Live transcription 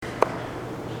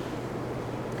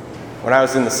When I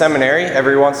was in the seminary,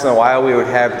 every once in a while we would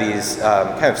have these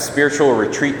kind of spiritual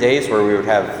retreat days where we would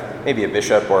have maybe a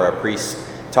bishop or a priest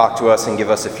talk to us and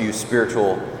give us a few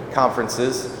spiritual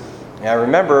conferences. And I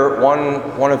remember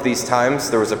one of these times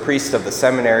there was a priest of the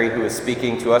seminary who was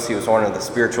speaking to us. He was one of the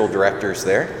spiritual directors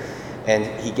there. And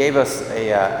he gave us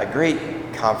a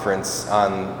great conference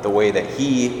on the way that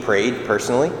he prayed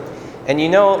personally. And you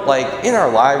know, like in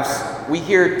our lives, we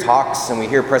hear talks and we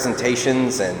hear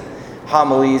presentations and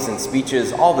homilies and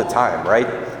speeches all the time, right?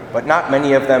 But not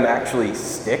many of them actually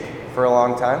stick for a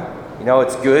long time. You know,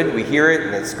 it's good, we hear it,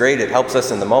 and it's great, it helps us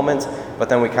in the moment, but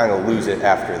then we kind of lose it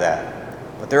after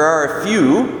that. But there are a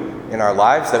few in our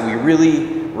lives that we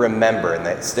really remember and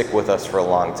that stick with us for a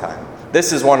long time.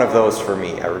 This is one of those for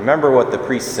me. I remember what the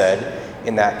priest said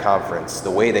in that conference,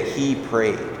 the way that he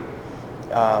prayed.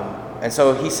 And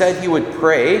so he said he would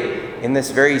pray in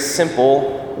this very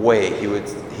simple way.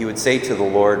 He would say to the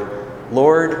Lord,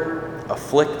 "Lord,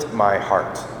 afflict my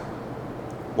heart.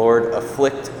 Lord,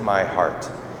 afflict my heart."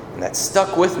 And that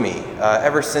stuck with me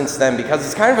ever since then, because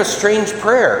it's kind of a strange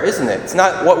prayer, isn't it? It's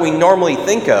not what we normally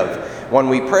think of when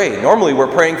we pray. Normally we're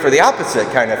praying for the opposite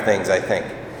kind of things, I think.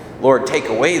 Lord, take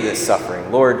away this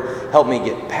suffering. Lord, help me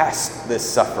get past this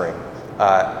suffering.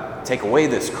 Take away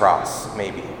this cross,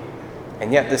 maybe.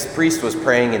 And yet this priest was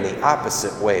praying in the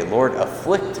opposite way. Lord,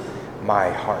 afflict my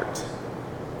heart.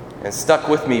 And it stuck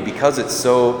with me because it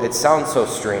sounds so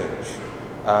strange.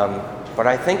 But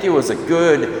I think it was a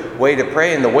good way to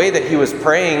pray. And the way that he was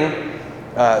praying,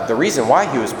 the reason why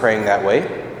he was praying that way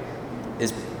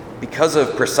is because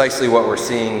of precisely what we're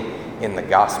seeing in the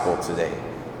gospel today.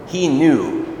 He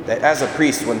knew that as a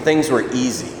priest, when things were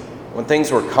easy, when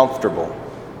things were comfortable,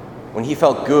 when he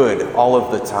felt good all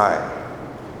of the time,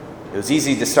 it was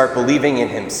easy to start believing in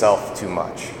himself too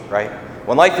much, right?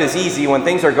 When life is easy, when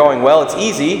things are going well, it's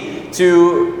easy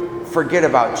to forget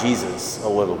about Jesus a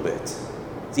little bit.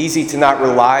 It's easy to not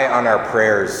rely on our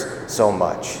prayers so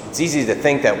much. It's easy to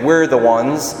think that we're the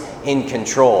ones in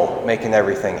control, making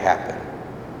everything happen.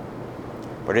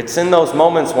 But it's in those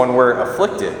moments when we're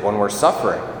afflicted, when we're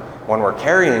suffering, when we're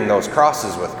carrying those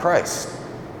crosses with Christ,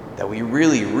 that we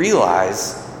really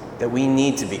realize that we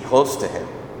need to be close to Him,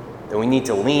 that we need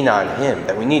to lean on Him,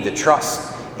 that we need to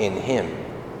trust in Him.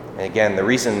 And again, the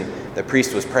reason the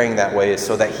priest was praying that way is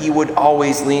so that he would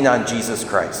always lean on Jesus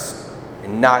Christ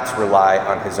and not rely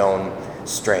on his own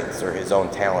strengths or his own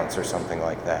talents or something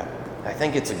like that. I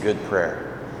think it's a good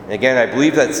prayer. And again, I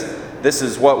believe that this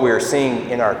is what we're seeing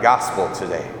in our gospel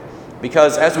today.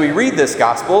 Because as we read this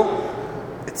gospel,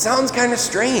 it sounds kind of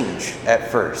strange at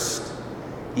first.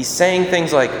 He's saying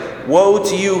things like, "Woe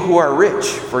to you who are rich,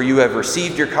 for you have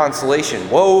received your consolation.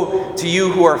 Woe to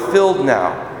you who are filled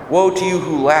now. Woe to you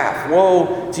who laugh.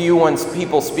 Woe to you when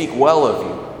people speak well of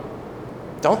you."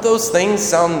 Don't those things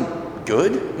sound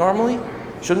good normally?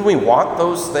 Shouldn't we want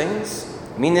those things?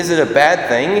 I mean, is it a bad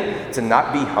thing to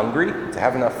not be hungry, to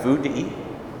have enough food to eat?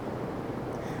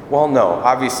 Well, no.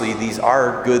 Obviously, these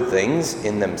are good things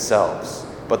in themselves.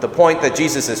 But the point that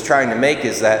Jesus is trying to make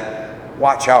is that,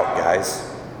 watch out, guys.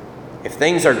 If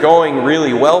things are going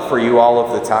really well for you all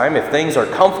of the time, if things are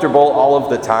comfortable all of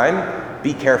the time,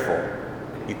 be careful.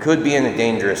 You could be in a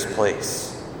dangerous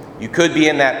place. You could be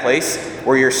in that place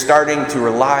where you're starting to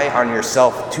rely on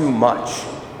yourself too much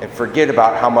and forget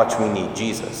about how much we need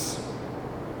Jesus.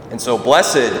 And so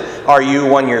blessed are you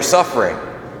when you're suffering.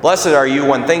 Blessed are you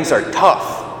when things are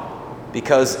tough,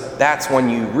 because that's when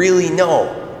you really know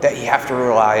that you have to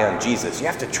rely on Jesus. You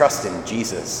have to trust in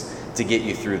Jesus to get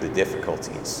you through the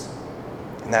difficulties.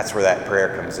 And that's where that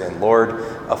prayer comes in. Lord,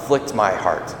 afflict my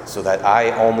heart so that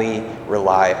I only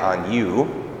rely on you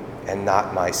and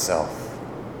not myself.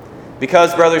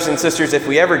 Because, brothers and sisters, if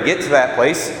we ever get to that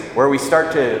place where we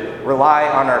start to rely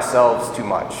on ourselves too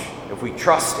much, if we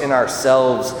trust in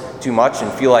ourselves too much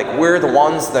and feel like we're the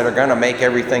ones that are going to make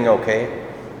everything okay,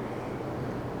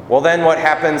 well, then what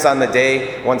happens on the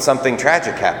day when something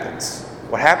tragic happens?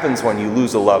 What happens when you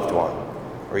lose a loved one,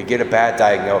 or you get a bad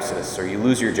diagnosis, or you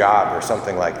lose your job, or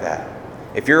something like that?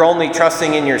 If you're only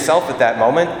trusting in yourself at that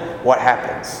moment, what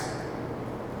happens?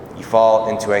 You fall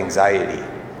into anxiety,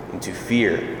 into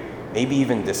fear, maybe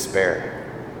even despair,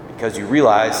 because you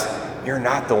realize you're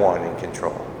not the one in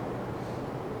control.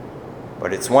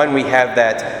 But it's when we have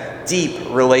that deep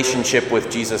relationship with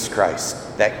Jesus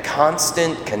Christ, that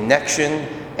constant connection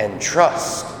and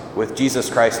trust with Jesus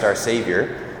Christ our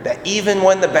Savior, that even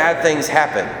when the bad things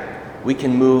happen, we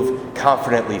can move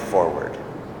confidently forward.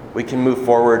 We can move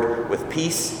forward with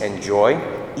peace and joy,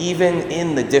 even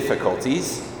in the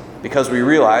difficulties, because we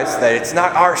realize that it's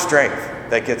not our strength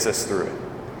that gets us through it.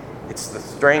 It's the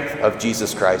strength of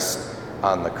Jesus Christ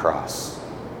on the cross.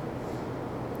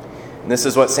 And this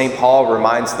is what St. Paul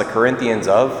reminds the Corinthians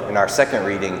of in our second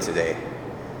reading today.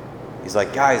 He's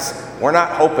like, guys, we're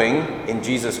not hoping in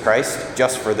Jesus Christ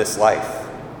just for this life.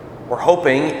 We're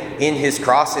hoping in his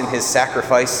cross, in his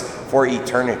sacrifice for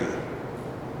eternity.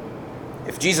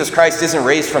 If Jesus Christ isn't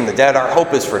raised from the dead, our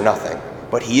hope is for nothing.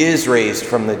 But he is raised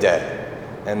from the dead.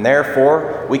 And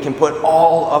therefore, we can put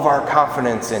all of our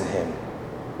confidence in him.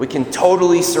 We can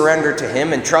totally surrender to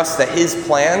him and trust that his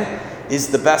plan is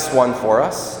the best one for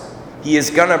us. He is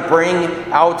going to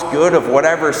bring out good of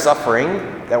whatever suffering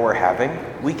that we're having.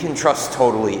 We can trust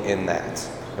totally in that.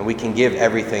 And we can give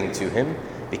everything to him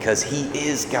because he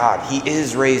is God. He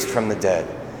is raised from the dead.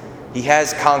 He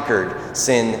has conquered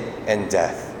sin and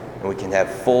death. And we can have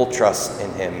full trust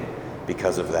in him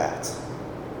because of that.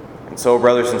 And so,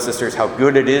 brothers and sisters, how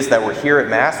good it is that we're here at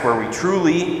Mass where we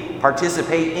truly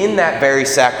participate in that very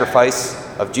sacrifice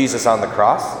of Jesus on the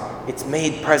cross. It's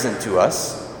made present to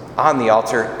us on the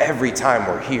altar every time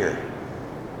we're here.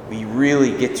 We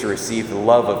really get to receive the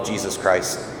love of Jesus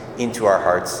Christ into our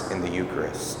hearts in the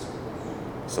Eucharist.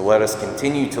 So let us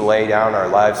continue to lay down our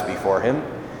lives before him,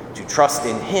 to trust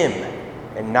in him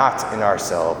and not in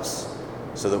ourselves,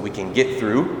 so that we can get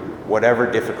through whatever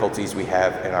difficulties we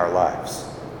have in our lives.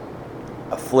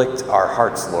 Afflict our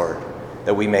hearts, Lord,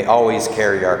 that we may always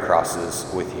carry our crosses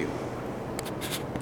with you.